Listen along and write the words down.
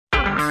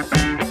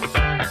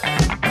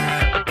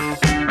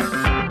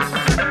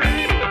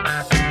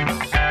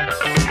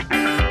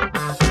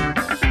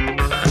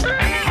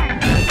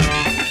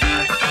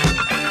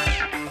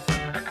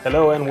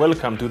Hello and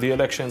welcome to the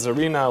Elections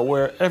Arena,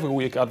 where every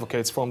week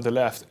advocates from the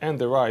left and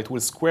the right will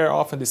square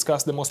off and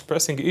discuss the most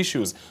pressing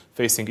issues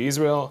facing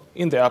Israel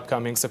in the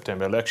upcoming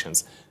September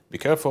elections. Be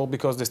careful,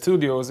 because the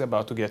studio is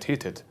about to get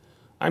heated.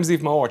 I'm Ziv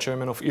Maor,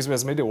 chairman of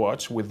Israel's Media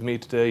Watch. With me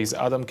today is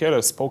Adam Keller,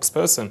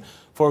 spokesperson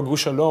for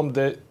Gush Shalom,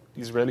 the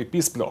Israeli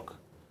peace bloc.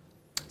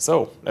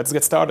 So, let's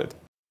get started.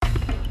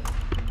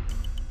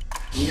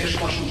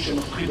 יש משהו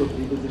שמפחיד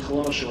אותי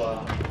בזיכרון השואה,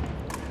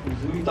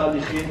 זיהוי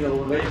תהליכים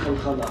מעוררי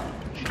חלחלה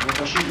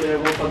שהתרחשו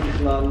באירופה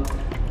בכלל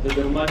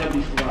ובגרמניה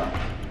בפרט,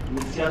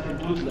 ומציאת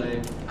עדות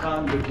להם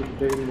כאן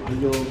בקרבנו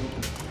היום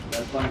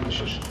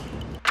ב-2016.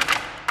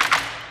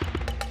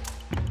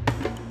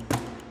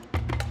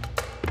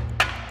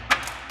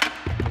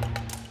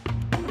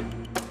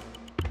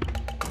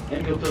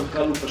 אין יותר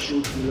קל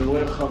ופשוט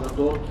מלעורר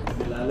חרדות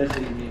ולהלך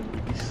אימים,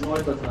 לשנוא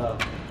את הזהב.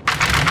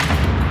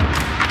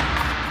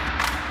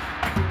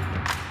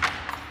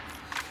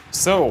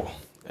 So,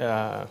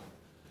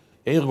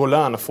 Yair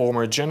Golan, a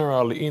former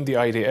general in the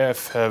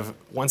IDF, have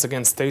once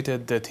again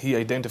stated that he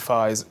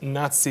identifies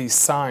Nazi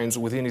signs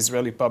within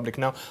Israeli public.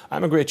 Now,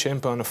 I'm a great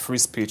champion of free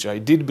speech. I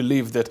did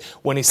believe that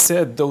when he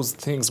said those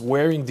things,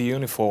 wearing the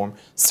uniform,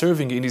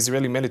 serving in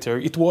Israeli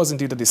military, it was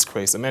indeed a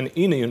disgrace. A man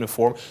in a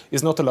uniform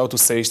is not allowed to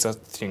say such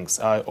things.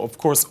 I, of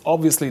course,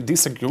 obviously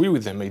disagree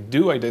with him. I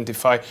do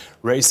identify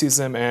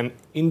racism and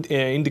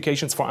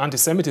indications for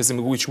anti-Semitism,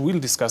 which we'll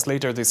discuss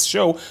later this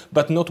show,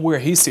 but not where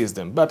he sees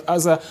them. But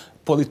as a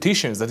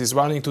politician that is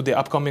running to the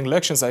upcoming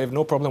elections, I have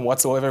no problem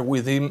whatsoever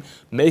with him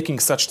making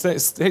such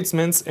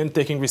statements and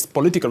taking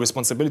political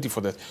responsibility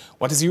for that.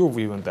 What is your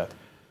view on that?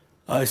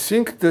 I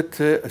think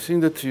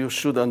that you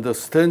should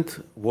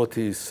understand what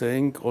he is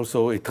saying.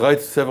 Also, he tried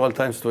several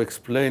times to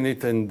explain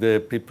it, and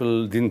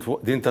people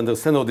didn't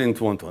understand or didn't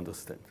want to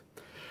understand.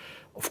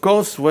 Of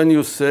course, when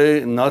you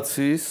say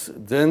Nazis,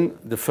 then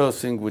the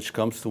first thing which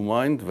comes to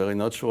mind, very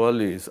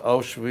naturally, is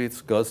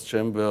Auschwitz, gas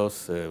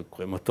chambers,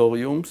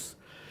 crematoriums.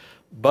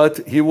 But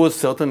he was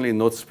certainly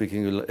not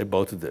speaking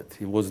about that.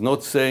 He was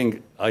not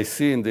saying, I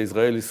see in the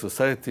Israeli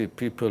society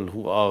people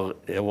who are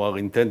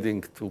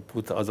intending to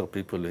put other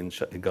people in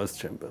gas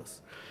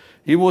chambers.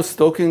 He was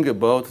talking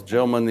about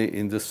Germany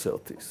in the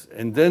 30s.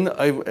 And then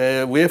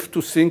we have to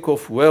think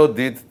of where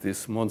did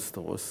this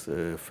monstrous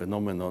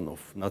phenomenon of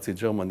Nazi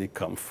Germany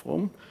come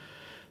from.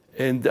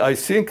 And I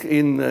think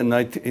in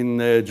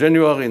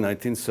January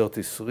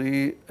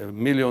 1933,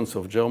 millions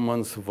of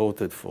Germans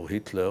voted for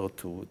Hitler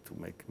to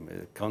make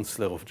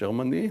Chancellor of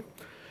Germany.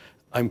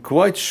 I'm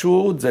quite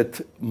sure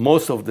that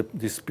most of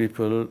these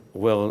people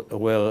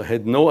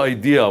had no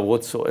idea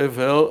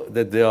whatsoever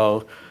that they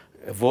are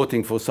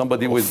voting for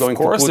somebody who is going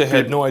to put... Of course they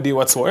had no idea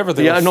whatsoever.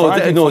 They had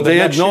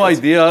no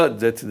idea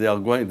that they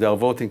are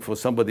voting for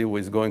somebody who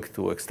is going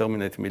to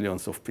exterminate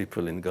millions of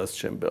people in gas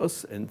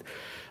chambers. And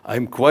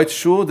I'm quite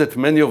sure that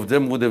many of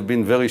them would have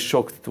been very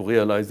shocked to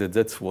realize that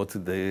that's what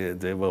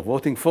they were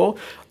voting for.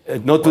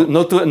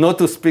 Not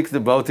to speak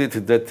about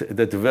it,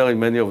 that very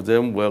many of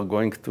them were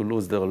going to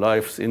lose their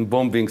lives in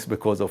bombings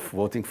because of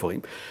voting for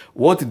him.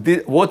 What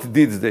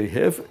did they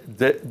have?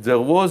 There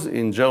was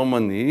in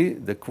Germany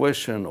the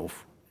question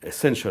of,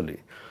 essentially,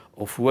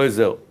 of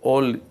whether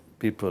all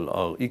people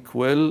are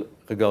equal,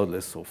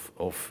 regardless of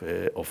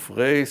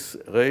race,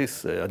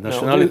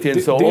 nationality,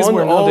 and so on. These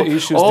were not the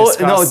issues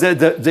discussed. No,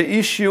 the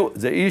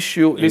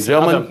issue in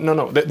Germany...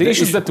 The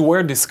issues that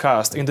were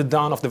discussed in the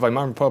dawn of the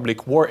Weimar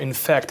Republic were, in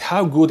fact,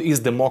 how good is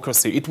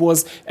democracy? It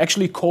was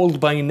actually called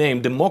by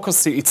name.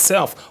 Democracy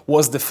itself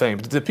was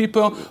defamed. The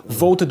people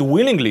voted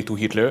willingly to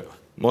Hitler.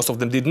 Most of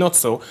them did not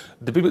so.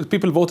 The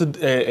people voted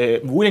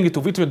willingly to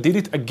Hitler, did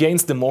it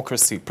against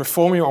democracy,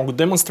 performing or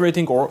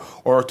demonstrating or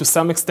to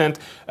some extent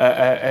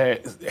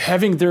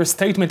having their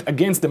statement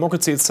against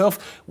democracy itself,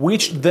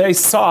 which they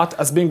sought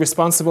as being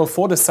responsible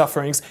for the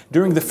sufferings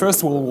during the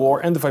First World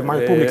War and the Weimar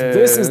Republic.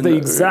 This is the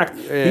exact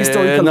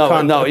historical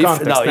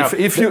context.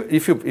 If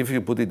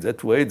you put it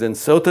that way, then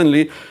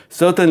certainly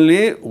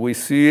we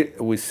see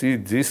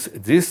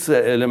this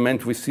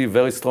element we see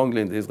very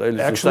strongly in the Israeli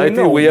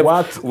society. We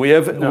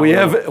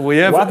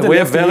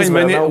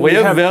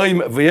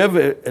have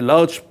a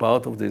large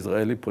part of the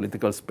Israeli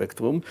political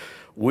spectrum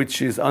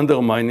which is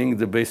undermining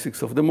the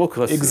basics of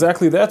democracy.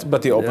 Exactly that,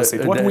 but the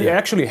opposite. What we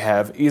actually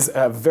have is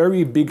a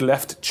very big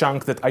left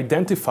chunk that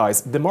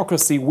identifies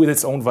democracy with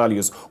its own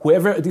values.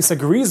 Whoever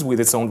disagrees with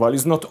its own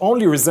values not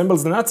only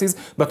resembles the Nazis,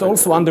 but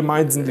also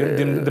undermines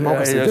the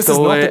democracy. This is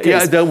not the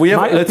case.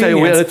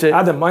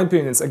 Adam, my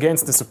opinions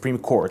against the Supreme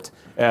Court,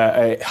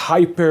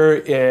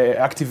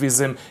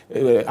 hyper-activism,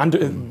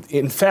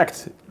 in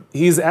fact,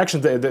 his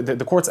action,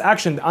 the court's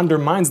action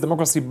undermines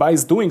democracy by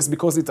his doings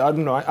because it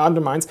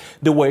undermines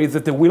the way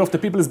that the will of the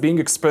people is being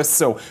expressed.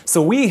 So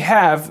we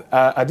have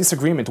a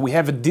disagreement, we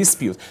have a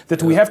dispute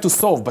that we have to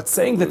solve. But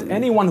saying that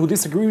anyone who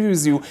disagrees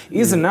with you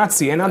is a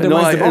Nazi and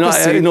undermines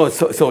democracy.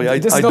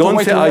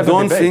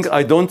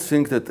 I don't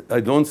think that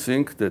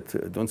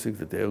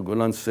Yair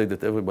Golan said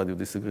that everybody who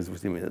disagrees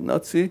with him is a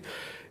Nazi.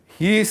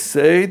 He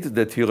said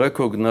that he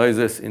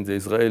recognizes in the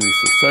Israeli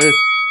society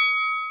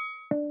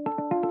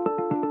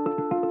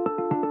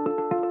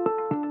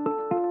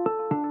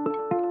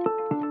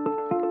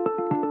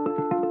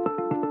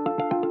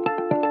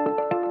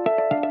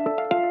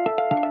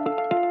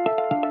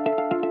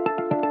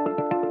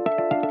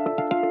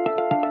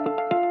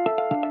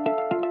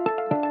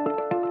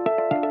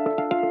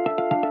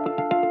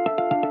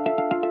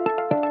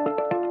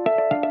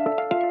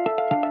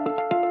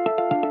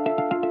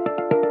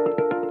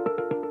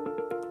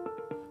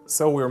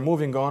So we're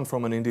moving on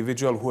from an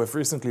individual who have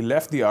recently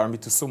left the army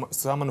to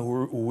someone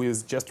who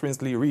is just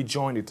recently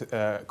rejoined it.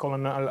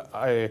 Colonel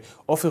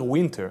Ofer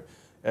Winter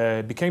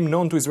became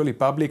known to Israeli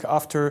public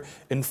after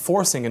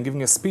enforcing and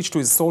giving a speech to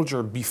his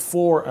soldier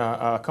before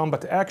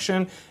combat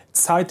action,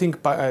 citing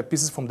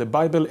pieces from the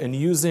Bible and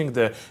using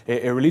the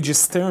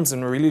religious terms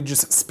and religious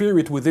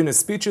spirit within his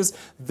speeches.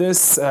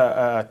 This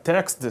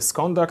text, this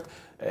conduct,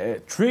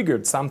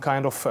 triggered some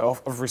kind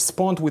of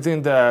response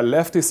within the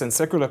leftist and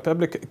secular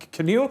public.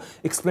 Can you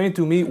explain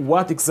to me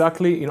what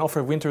exactly in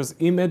Ofer Winter's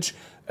image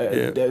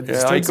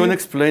I can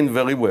explain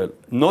very well.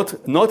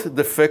 Not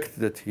the fact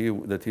that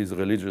he's a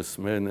religious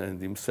man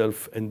and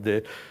himself and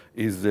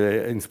is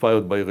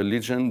inspired by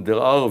religion. There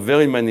are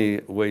very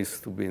many ways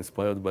to be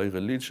inspired by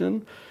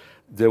religion.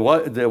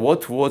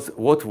 What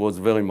was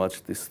very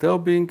much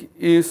disturbing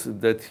is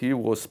that he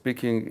was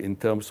speaking in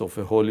terms of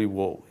a holy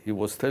war. He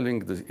was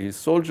telling his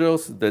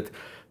soldiers that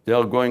they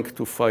are going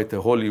to fight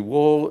a holy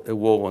war, a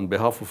war on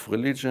behalf of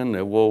religion,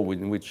 a war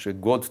in which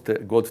God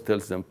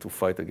tells them to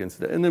fight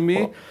against the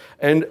enemy,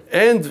 and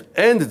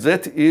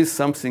that is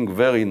something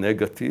very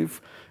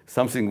negative,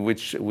 something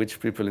which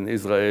people in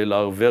Israel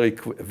are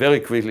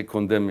very quickly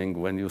condemning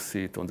when you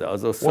see it on the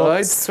other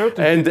side,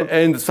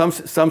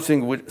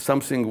 something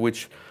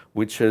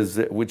which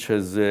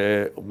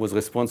was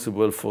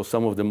responsible for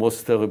some of the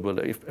most terrible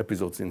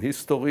episodes in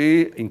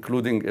history,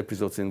 including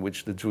episodes in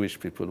which the Jewish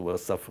people were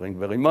suffering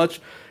very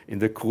much, in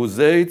the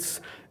Crusades,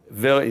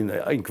 in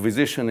the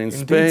Inquisition in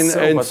Spain,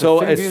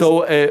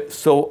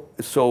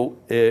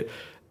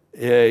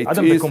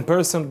 Adam, the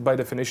comparison by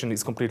definition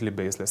is completely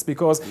baseless,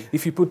 because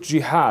if you put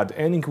jihad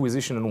and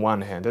inquisition on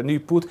one hand, and you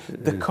put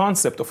the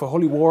concept of a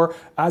holy war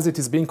as it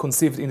is being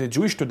conceived in the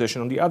Jewish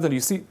tradition on the other, you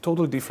see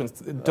totally different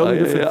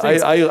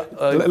things.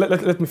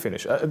 Let me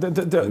finish.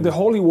 The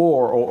holy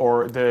war,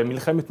 or the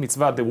Milchemet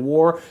Mitzvah, the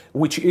war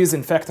which is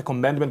in fact a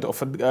commandment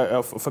of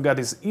a God,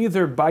 is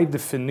either by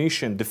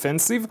definition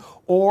defensive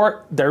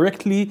or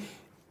directly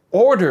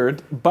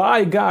ordered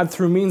by God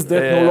through means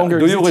that no longer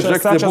exist. Do you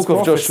reject the book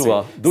of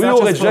Joshua? Do you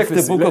reject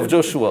the book of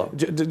Joshua?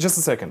 Just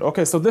a second.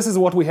 Okay, so this is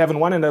what we have in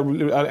one, and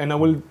I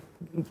will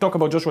talk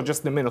about Joshua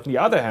just in a minute. On the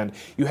other hand,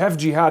 you have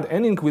jihad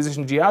and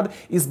inquisition. Jihad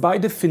is by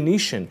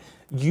definition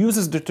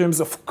uses the terms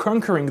of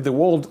conquering the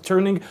world,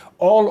 turning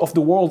all of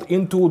the world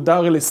into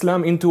Dar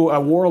al-Islam, into a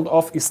world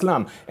of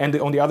Islam. And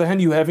on the other hand,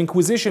 you have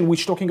inquisition, which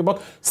is talking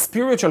about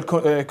spiritual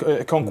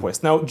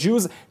conquest. Now,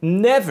 Jews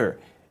never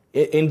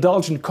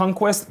indulge in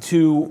conquest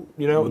to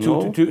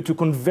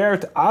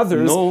convert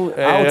others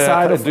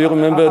outside of. Do you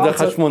remember the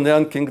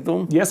Hashmonean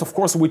kingdom? Yes, of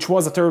course, which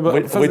was a terrible.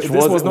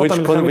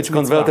 Which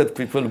converted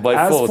people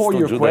by force. As for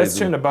your Judaism.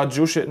 question about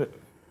Jewish.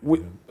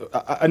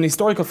 An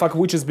historical fact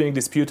which is being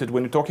disputed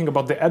when you're talking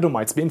about the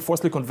Edomites being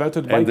forcibly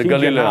converted by King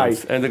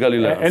Yanai, and the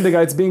Galileans, and the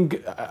guys being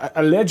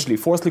allegedly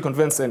forcibly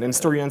convinced, and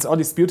historians are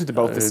disputed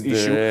about this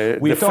issue.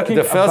 We're talking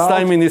the first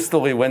time in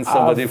history when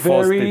somebody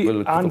forced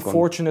people to very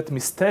unfortunate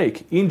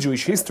mistake in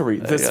Jewish history.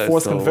 This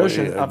forced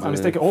conversion, a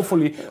mistake,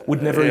 hopefully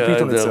would never repeat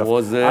on itself.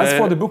 As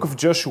for the book of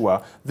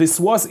Joshua, this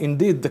was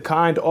indeed the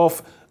kind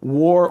of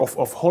war,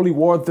 of holy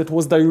war, that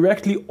was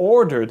directly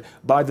ordered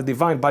by the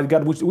divine, by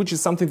God, which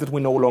is something that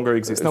we no longer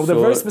exist. Now, the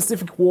very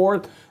specific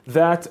war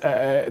that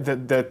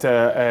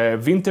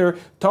Winter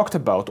talked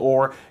about,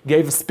 or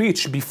gave a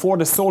speech before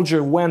the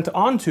soldier went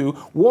on to,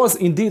 was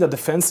indeed a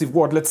defensive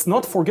war. Let's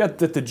not forget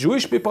that the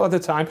Jewish people at the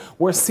time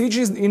were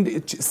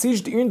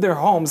sieged in their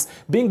homes,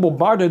 being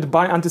bombarded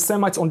by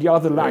anti-Semites on the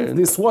other line.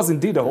 This was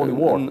indeed a holy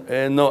war.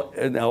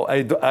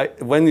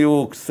 When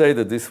you say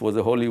that this was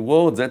a holy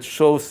war, that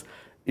shows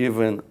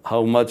even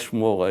how much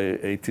more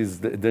it is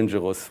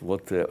dangerous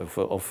what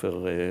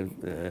Ofer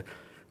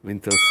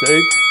Winter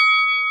said.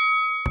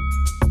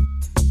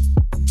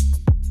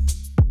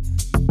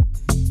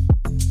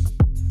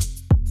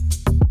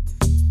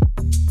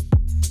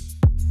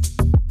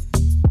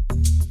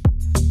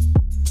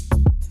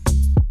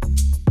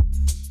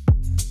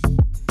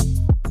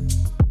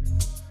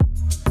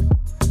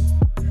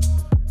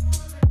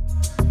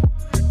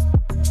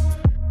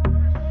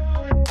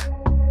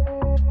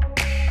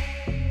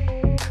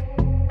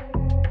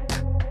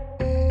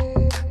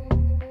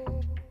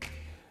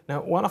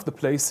 Now, one of the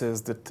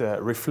places that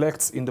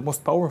reflects in the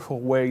most powerful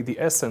way the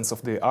essence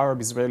of the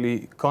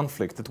Arab-Israeli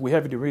conflict that we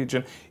have in the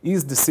region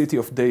is the city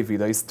of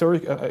David, a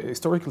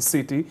historical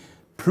city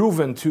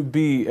proven to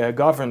be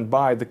governed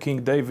by the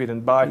King David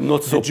and by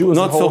the Jews.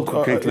 Not so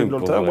completely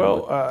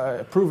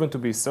proven to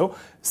be so.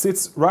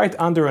 Sits right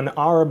under an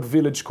Arab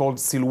village called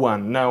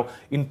Silwan. Now,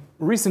 in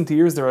recent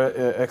years, there are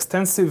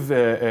extensive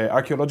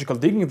archaeological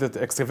digging,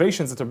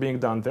 excavations that are being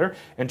done there,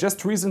 and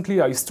just recently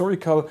a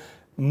historical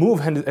move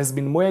has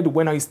been made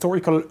when a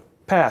historical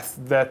path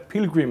that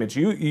pilgrimage,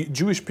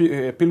 Jewish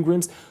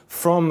pilgrims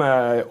from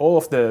all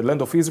of the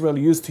land of Israel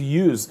used to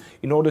use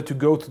in order to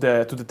go to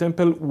the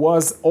temple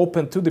was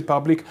opened to the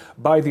public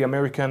by the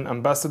American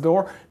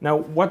ambassador. Now,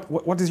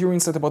 what is your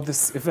insight about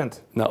this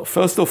event? Now,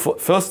 first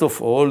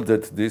of all,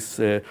 that this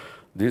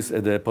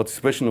the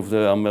participation of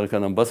the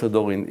American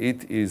ambassador in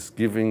it is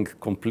giving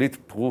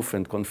complete proof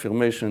and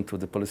confirmation to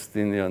the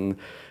Palestinian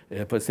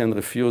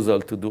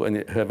refusal to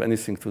have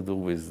anything to do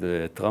with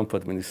the Trump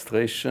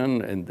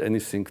administration and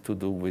anything to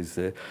do with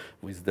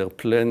their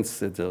plans,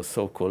 their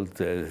so-called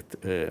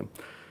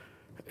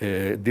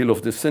deal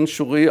of the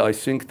century. I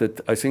think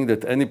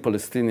that any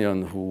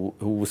Palestinian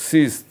who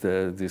sees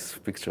this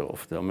picture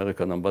of the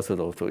American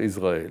ambassador to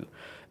Israel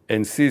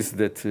and sees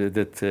that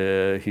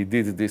he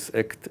did this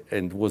act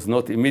and was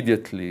not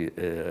immediately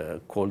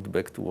called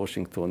back to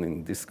Washington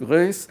in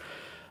disgrace,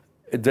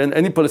 then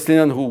any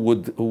Palestinian who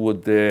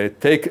would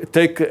take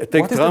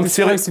Trump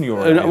seriously.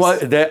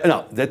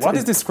 What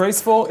is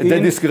disgraceful?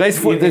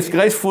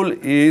 Disgraceful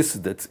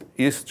is that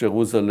East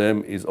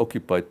Jerusalem is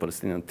occupied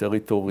Palestinian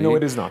territory. No,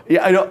 it is not.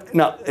 Yeah, I know.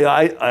 No,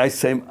 I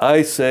say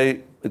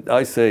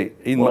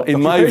in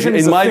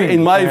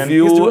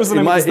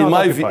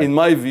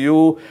my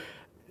view,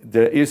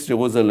 the East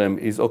Jerusalem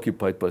is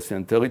occupied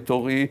Palestinian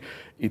territory.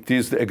 It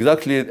is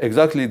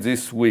exactly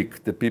this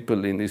week the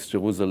people in East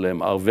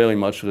Jerusalem are very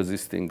much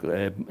resisting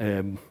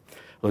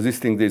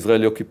the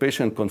Israeli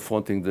occupation,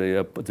 confronting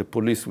the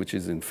police, which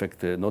is in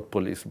fact not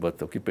police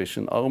but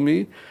occupation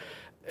army.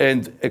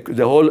 And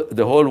the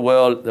whole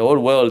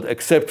world,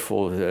 except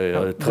for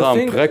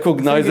Trump,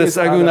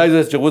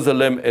 recognizes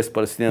Jerusalem as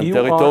Palestinian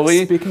territory.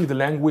 You are speaking the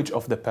language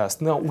of the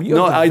past. No,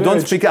 I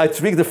don't speak. I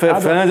speak the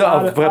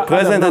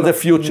present and the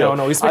future.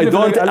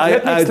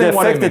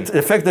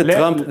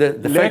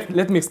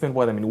 Let me explain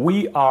what I mean.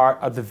 We are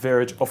at the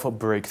verge of a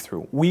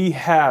breakthrough. We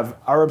have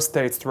Arab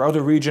states throughout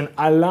the region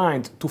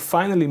aligned to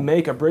finally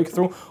make a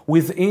breakthrough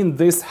within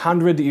this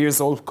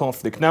 100-year-old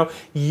conflict. Now,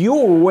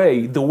 your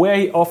way, the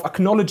way of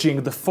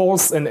acknowledging the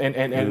false and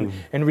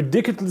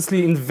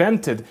ridiculously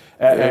invented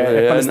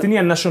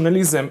Palestinian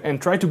nationalism and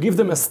try to give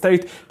them a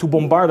state to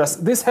bombard us.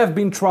 This have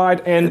been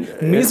tried and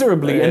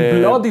miserably and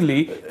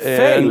bloodily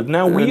failed.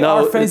 Now we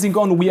are phasing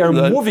on, we are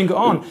moving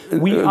on.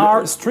 We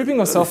are stripping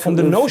ourselves from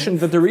the notion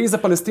that there is a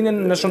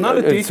Palestinian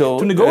nationality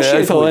to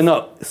negotiate with.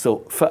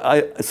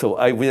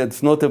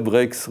 It's not a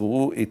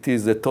breakthrough, it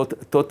is a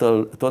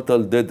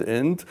total dead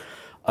end.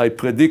 I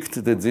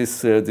predict that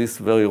this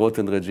very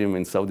rotten regime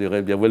in Saudi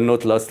Arabia will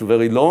not last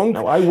very long.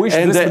 Now, I wish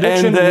this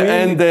prediction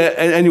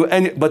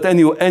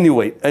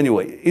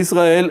anyway,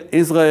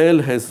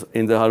 Israel has,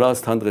 in the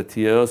last 100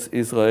 years,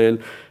 Israel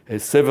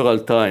has several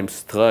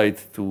times tried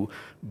to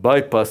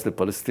bypass the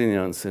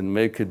Palestinians and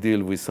make a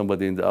deal with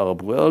somebody in the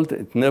Arab world.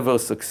 It never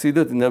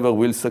succeeded, it never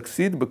will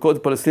succeed, because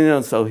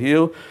Palestinians are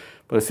here.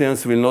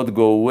 Palestinians will not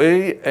go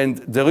away, and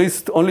there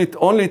is only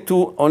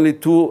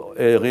two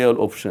real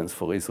options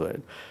for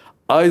Israel.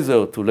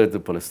 Either to let the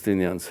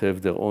Palestinians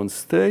have their own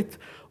state,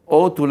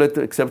 or to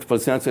accept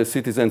Palestinians as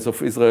citizens of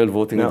Israel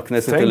voting in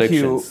Knesset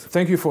elections.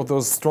 Thank you for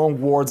those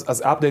strong words, as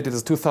updated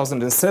as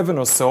 2007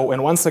 or so.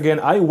 And once again,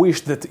 I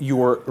wish that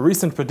your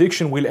recent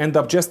prediction will end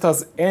up just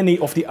as any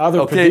of the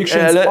other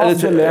predictions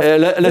of the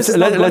left. Let's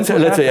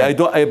say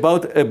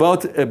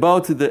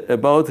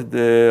about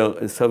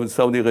the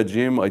Saudi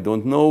regime, I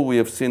don't know. We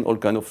have seen all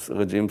kinds of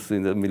regimes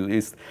in the Middle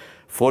East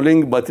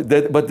falling, but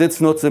that's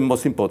not the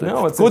most important.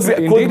 No, it's not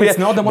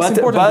the most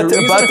important.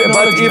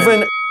 But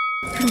even...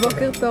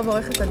 בוקר טוב,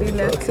 עורכת הדין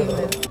לאה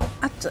צימר.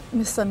 את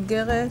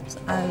מסנגרת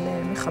על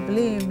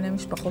מחבלים, בני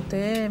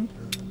משפחותיהם.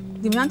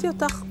 דמיינתי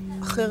אותך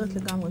אחרת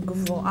לגמרי,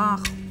 גבוהה,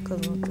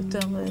 כזאת, יותר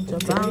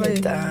ג'בארי.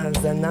 את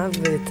הזנב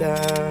ואת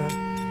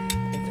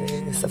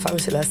השפם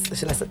של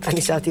השטן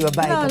נשארתי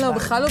בבית. לא,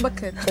 בכלל לא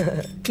בקטע.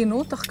 כינו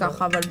אותך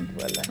ככה, אבל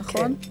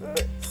נכון?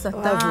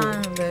 שטן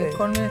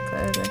וכל מיני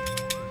כאלה.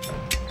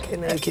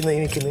 כן, היו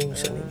כינויים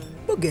שונים.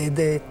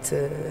 בוגדת,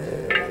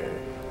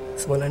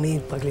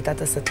 שמאלנית,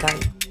 פרקליטת השטן.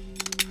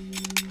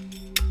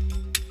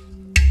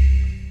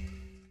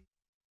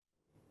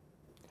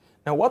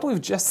 Now, what we've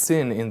just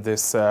seen in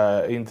this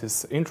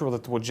intro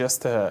that was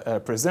just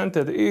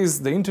presented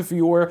is the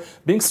interviewer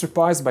being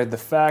surprised by the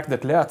fact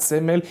that Leah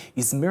Tzemel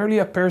is merely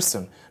a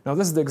person. Now,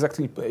 this is the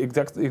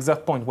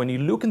exact point. When you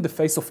look in the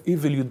face of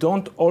evil, you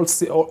don't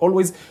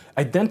always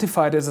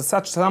identify it as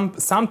such.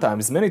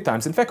 Sometimes, many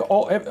times, in fact,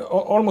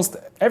 almost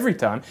every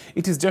time,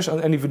 it is just an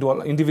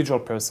individual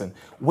person.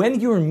 When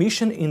your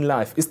mission in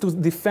life is to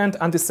defend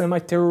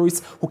anti-Semite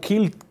terrorists who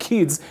kill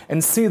kids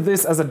and see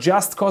this as a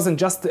just cause and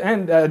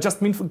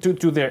just mean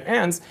to their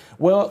ends,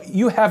 well,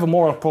 you have a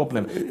moral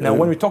problem. Now,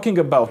 when we're talking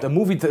about a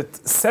movie that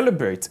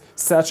celebrates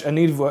such an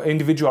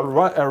individual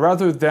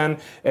rather than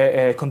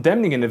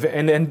condemning it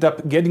and end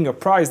up getting a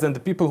prize, then the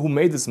people who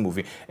made this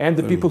movie and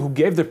the people who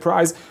gave the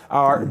prize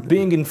are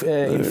being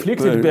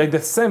inflicted by the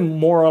same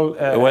moral...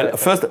 well,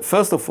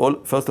 first of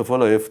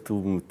all, I have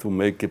to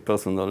make a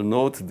personal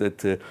note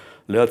that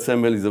Leah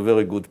Tzemel is a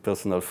very good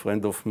personal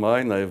friend of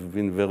mine. I have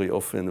been very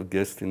often a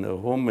guest in her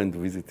home and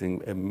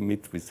visiting and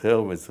meet with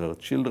her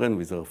children,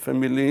 with her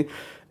family.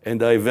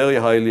 And I very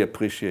highly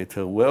appreciate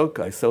her work.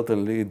 I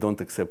certainly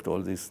don't accept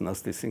all these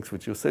nasty things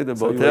which you said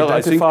about her.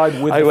 Identified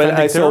with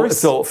defending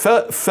terrorists? So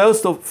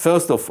first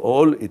of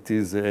all, it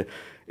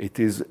It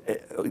is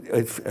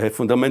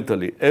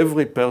fundamentally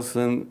every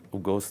person who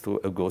goes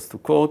to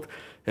court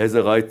has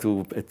a right to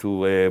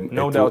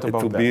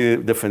be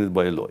defended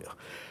by a lawyer.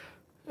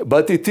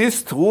 But it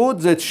is true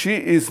that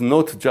she's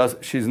not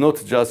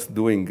just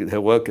doing her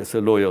work as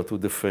a lawyer to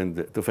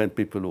defend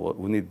people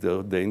who need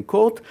their day in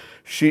court.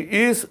 She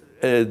is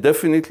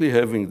definitely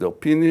having the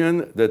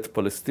opinion that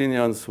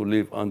Palestinians who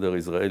live under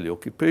Israeli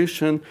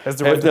occupation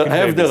have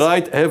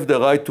the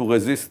right to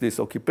resist this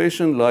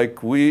occupation,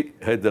 like we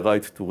had the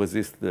right to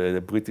resist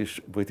the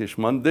British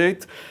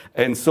mandate.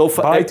 And so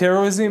far, by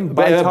terrorism,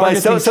 by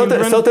targeting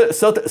children?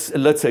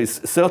 Let's say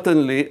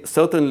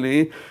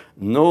certainly.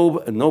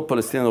 No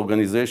Palestinian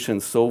organization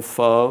so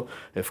far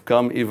have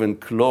come even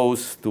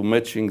close to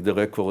matching the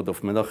record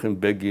of Menachem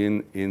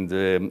Begin in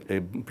the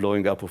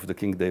blowing up of the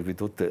King David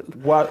Hotel.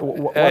 What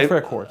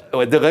record?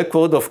 The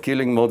record of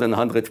killing more than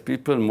 100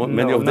 people,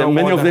 many of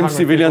them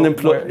civilian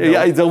employees.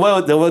 Yeah, there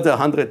were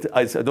 100.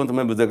 I don't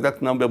remember the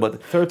exact number, but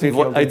it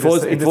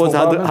was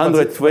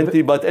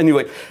 120. But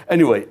anyway,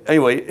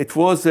 it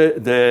was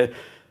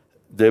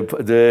the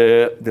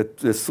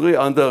three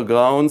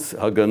undergrounds,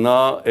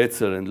 Haganah,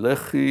 Etzel, and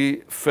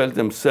Lehi, felt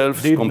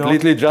themselves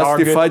completely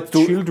justified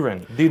to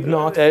children. Did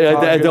not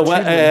target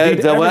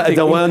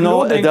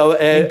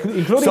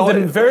including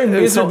the very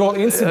miserable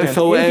incident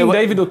in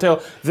David Hotel,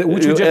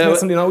 which you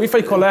just mentioned. If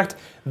I collect,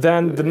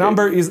 then the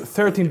number is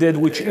 13 dead,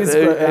 which is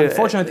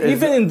unfortunate.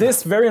 Even in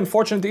this very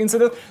unfortunate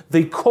incident,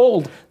 they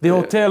called the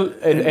hotel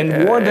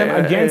and warned them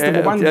against the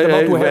bombardment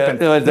about to happen.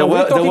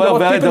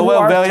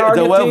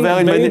 There were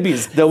very many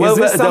babies. Is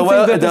this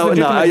something that is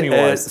legitimate in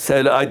yours?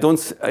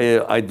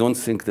 I don't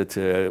think that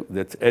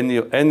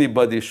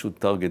anybody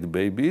should target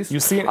babies. You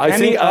see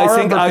any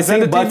Arab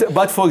representative?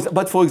 But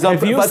for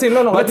example,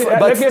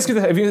 let me ask you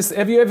this: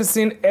 Have you ever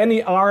seen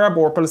any Arab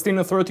or Palestinian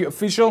Authority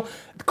official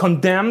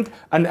condemned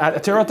a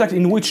terror attack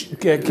in which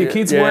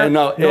kids were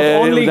not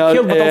only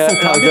killed but also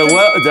targeted?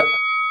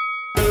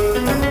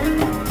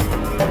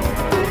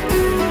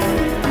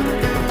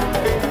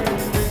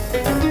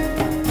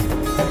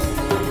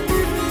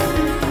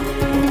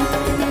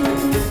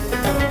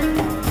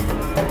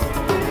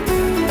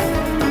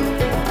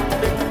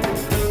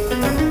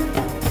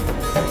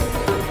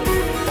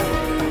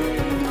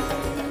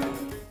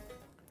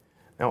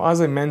 Now,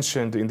 as I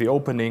mentioned in the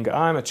opening,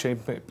 I'm a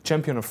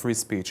champion of free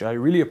speech. I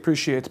really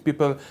appreciate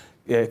people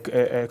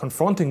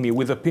confronting me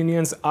with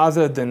opinions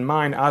other than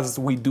mine, as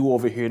we do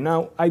over here.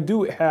 Now, I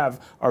do have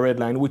a red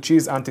line, which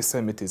is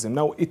anti-Semitism.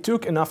 Now, it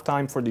took enough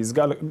time for the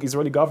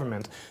Israeli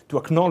government to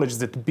acknowledge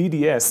that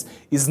BDS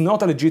is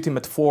not a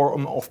legitimate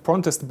form of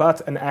protest,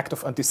 but an act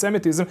of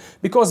anti-Semitism,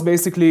 because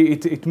basically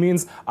it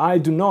means I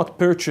do not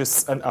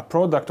purchase a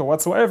product or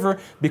whatsoever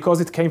because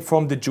it came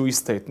from the Jewish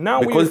state.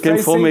 Now because it came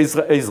from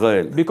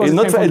Israel. Because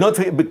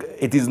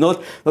it is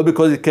not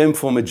because it came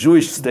from a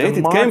Jewish state.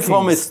 It came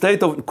from a state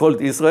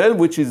called Israel,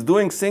 which is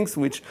doing things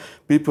which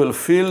people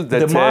feel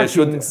that the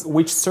markings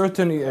which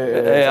certain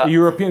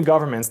European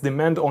governments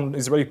demand on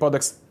Israeli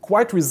products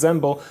quite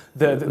resemble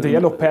the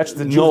yellow patch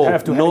that Jews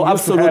have to have. No,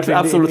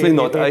 absolutely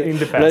not. In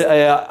the past.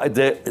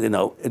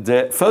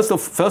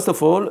 First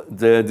of all,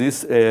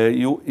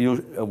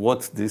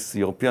 what these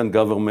European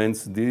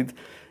governments did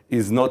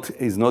is not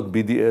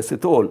BDS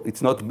at all.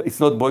 It's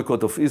not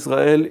boycott of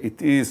Israel.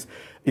 It is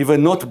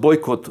even not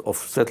boycott of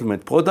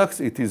settlement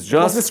products. It is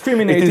just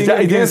discriminating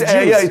against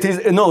Jews. Yeah, it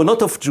is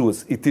not of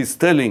Jews. It is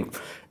telling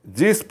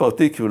this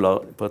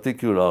particular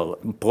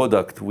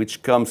product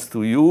which comes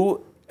to you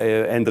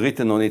and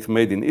written on it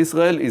 "Made in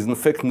Israel" is in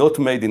fact not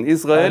made in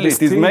Israel.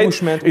 It is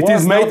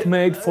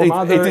made from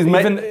other.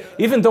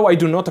 Even though I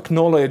do not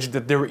acknowledge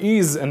that there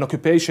is an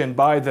occupation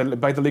by the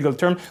legal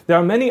term, there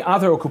are many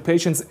other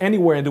occupations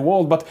anywhere in the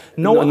world, but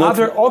no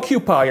other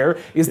occupier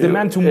is the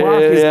man to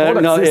mark his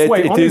products this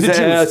way. Only the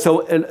Jews. So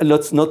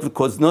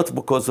not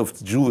because of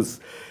Jews.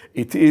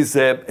 It is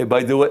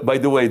by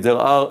the way there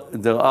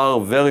are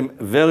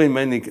very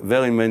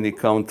many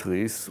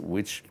countries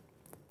which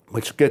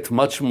get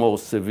much more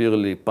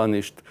severely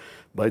punished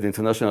by the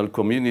international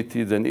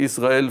community than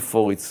Israel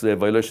for its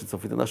violations of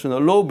international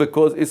law,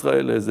 because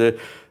Israel is a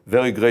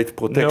very great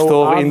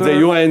protector in the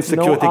UN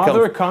Security Council. No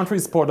other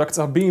countries' products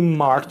are being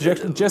marked,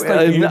 just like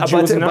the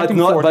Jews in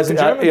 1940s in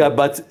Germany.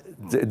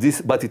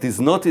 But it is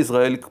not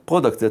Israeli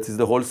products. That is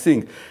the whole thing.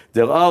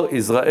 There are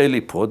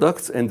Israeli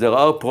products, and there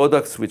are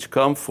products which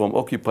come from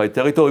occupied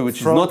territory, which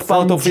is not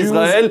part of Jews.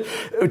 Israel.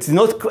 It's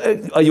not.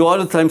 You all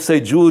the time say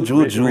Jew,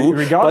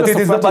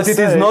 but it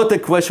is not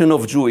a question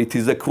of Jew. It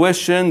is a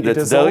question that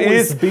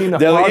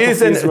there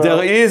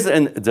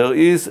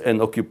is an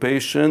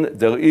occupation.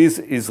 There is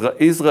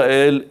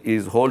Israel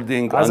is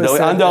holding under.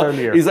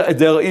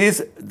 There is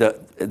the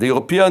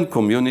European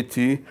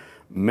community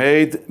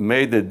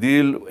made a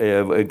deal,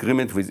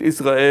 agreement with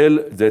Israel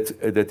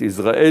that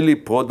Israeli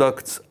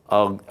products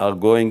are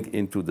going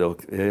into the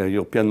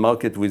European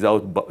market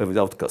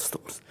without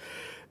customs.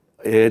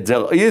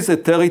 There is a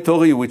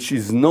territory which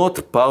is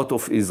not part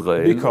of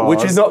Israel,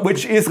 Because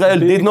which Israel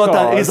did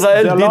not.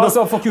 Israel the did laws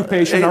not, of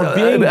occupation are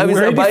being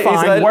redefined.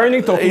 Israel, We're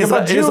only talking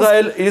about Jews.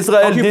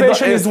 Israel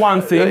Occupation did not, is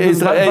one thing,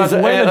 but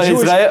when a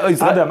Jewish...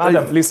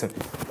 Adam, listen.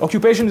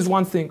 Occupation is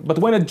one thing, but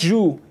when a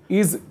Jew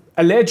is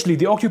allegedly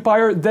the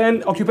occupier,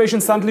 then occupation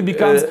suddenly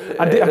becomes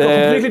a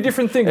completely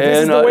different thing.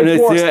 This is the way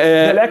it works.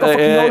 The lack of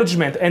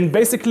acknowledgement and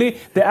basically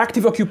the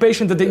active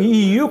occupation that the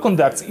EU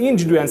conducts in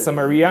Judea and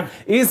Samaria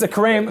is a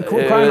crime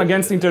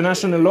against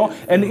international law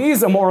and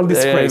is a moral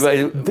disgrace.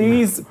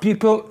 These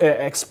people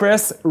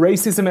express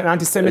racism and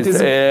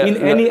anti-Semitism in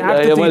any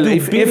act that they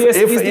do. BDS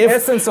is the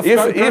essence of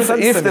current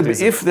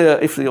anti-Semitism.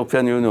 If the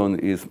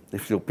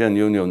European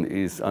Union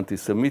is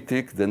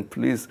anti-Semitic, then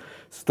please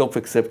stop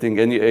accepting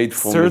any aid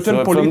from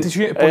certain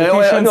politicians and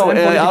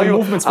political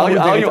movements.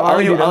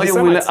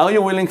 Are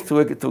you willing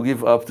to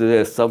give up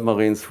the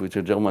submarines which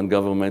the German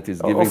government is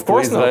giving to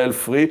Israel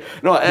free?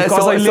 No,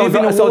 because I live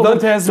in a world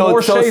that has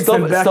more shades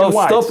than black and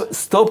white.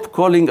 Stop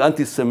calling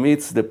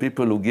anti-Semites the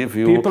people who give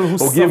you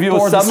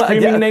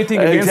discriminating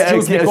against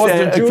Jews because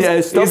the Jews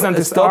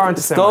are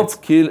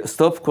anti-Semites.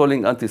 Stop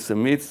calling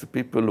anti-Semites the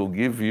people who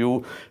give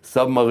you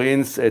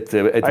submarines at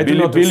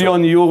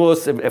billion euros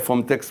from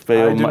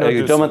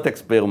German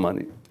taxpayer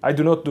money. I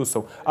do not do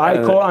so. I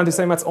call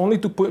anti-Semites only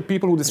to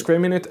people who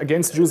discriminate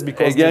against Jews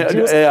because they're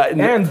Jews,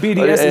 and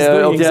BDS is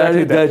doing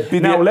exactly that.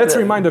 Now, let's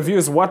remind the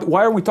viewers,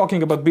 why are we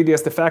talking about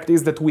BDS? The fact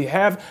is that we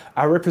have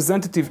a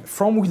representative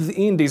from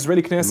within the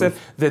Israeli Knesset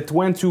that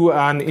went to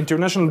an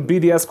international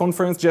BDS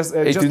conference just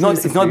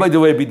It's not, by the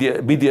way,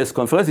 BDS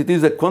conference. It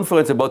is a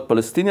conference about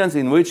Palestinians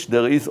in which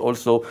there is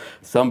also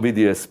some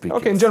BDS speakers.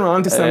 Okay, in general,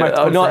 anti-Semite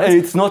conference. No,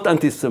 it's not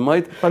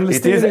anti-Semite.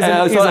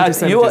 Palestinianism is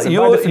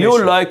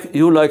anti-Semitism.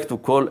 You like to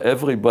call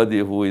everybody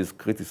who is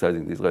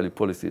criticizing the Israeli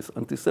policies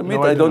anti-Semite.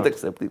 No, I don't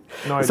accept it.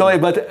 No, sorry,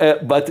 but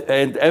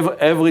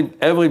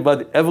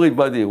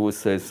everybody who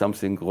says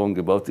something wrong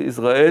about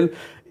Israel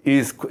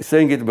is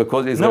saying it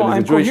because Israel is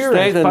a Jewish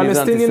state. And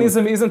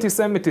Palestinianism is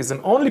anti-Semitism.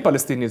 Only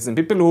Palestinianism.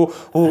 People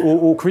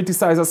who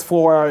criticize us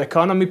for our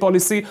economy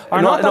policy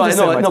are not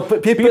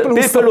anti-Semites. People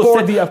who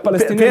support the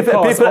Palestinian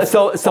cause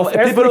of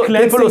ethnic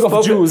cleansing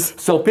of Jews.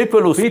 So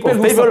people who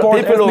support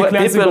ethnic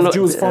cleansing of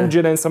Jews from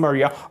Judea and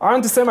Samaria are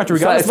anti-Semite,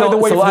 regardless by the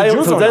way of the Jews or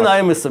not. So then I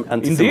am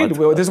anti-Semite. Indeed,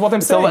 this is what I'm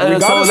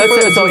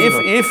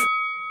saying.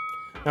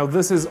 Now,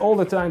 this is all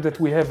the time that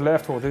we have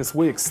left for this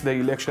week's The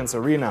Elections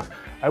Arena.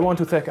 I want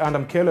to thank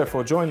Adam Keller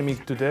for joining me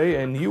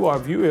today and you, our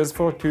viewers,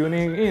 for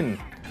tuning in.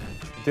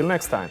 Till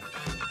next time.